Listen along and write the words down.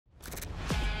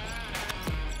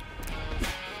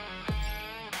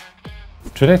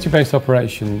Trajectory-based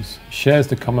operations shares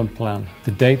the common plan,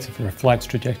 the data for a flight's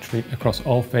trajectory across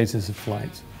all phases of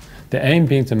flight. The aim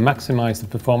being to maximise the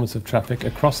performance of traffic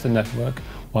across the network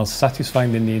while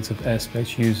satisfying the needs of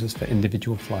airspace users for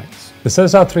individual flights. The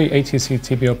SESAR 3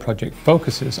 ATC-TBO project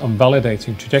focuses on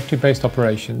validating trajectory-based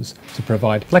operations to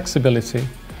provide flexibility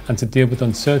and to deal with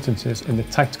uncertainties in the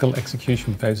tactical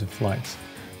execution phase of flight.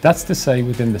 That's to say,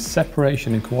 within the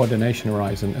separation and coordination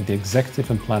horizon of the executive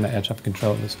and planner air traffic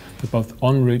controllers for both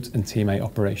en route and Team A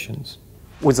operations.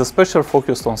 With a special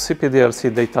focus on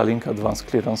CPDLC data link advanced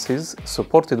clearances,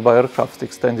 supported by aircraft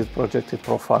extended projected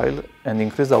profile and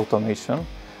increased automation,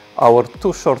 our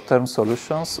two short-term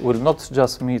solutions will not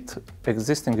just meet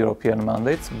existing European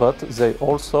mandates, but they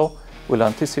also will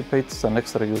anticipate the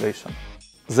next regulation.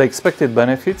 The expected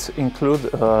benefits include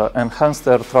enhanced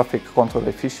air traffic control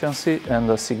efficiency and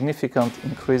a significant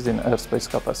increase in airspace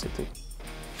capacity.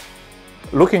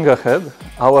 Looking ahead,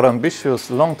 our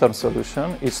ambitious long-term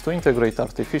solution is to integrate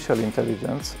artificial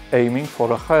intelligence, aiming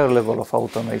for a higher level of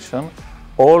automation,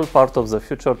 all part of the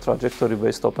future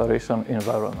trajectory-based operation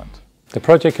environment. The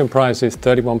project comprises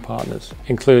 31 partners,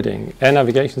 including air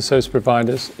navigation service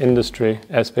providers, industry,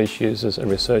 airspace users and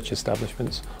research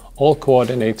establishments, all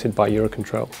coordinated by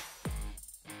EUROCONTROL.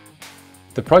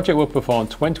 The project will perform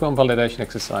 21 validation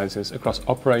exercises across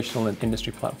operational and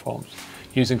industry platforms,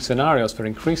 using scenarios for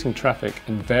increasing traffic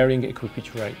and varying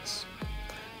equipage rates.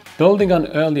 Building on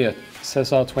earlier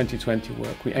SESAR 2020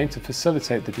 work, we aim to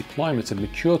facilitate the deployment of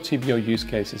mature TBO use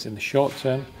cases in the short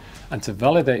term and to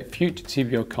validate future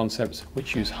TBO concepts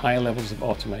which use higher levels of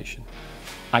automation.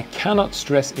 I cannot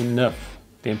stress enough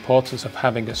the importance of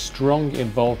having a strong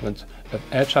involvement of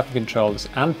air traffic controllers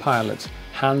and pilots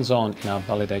hands-on in our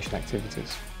validation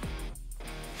activities.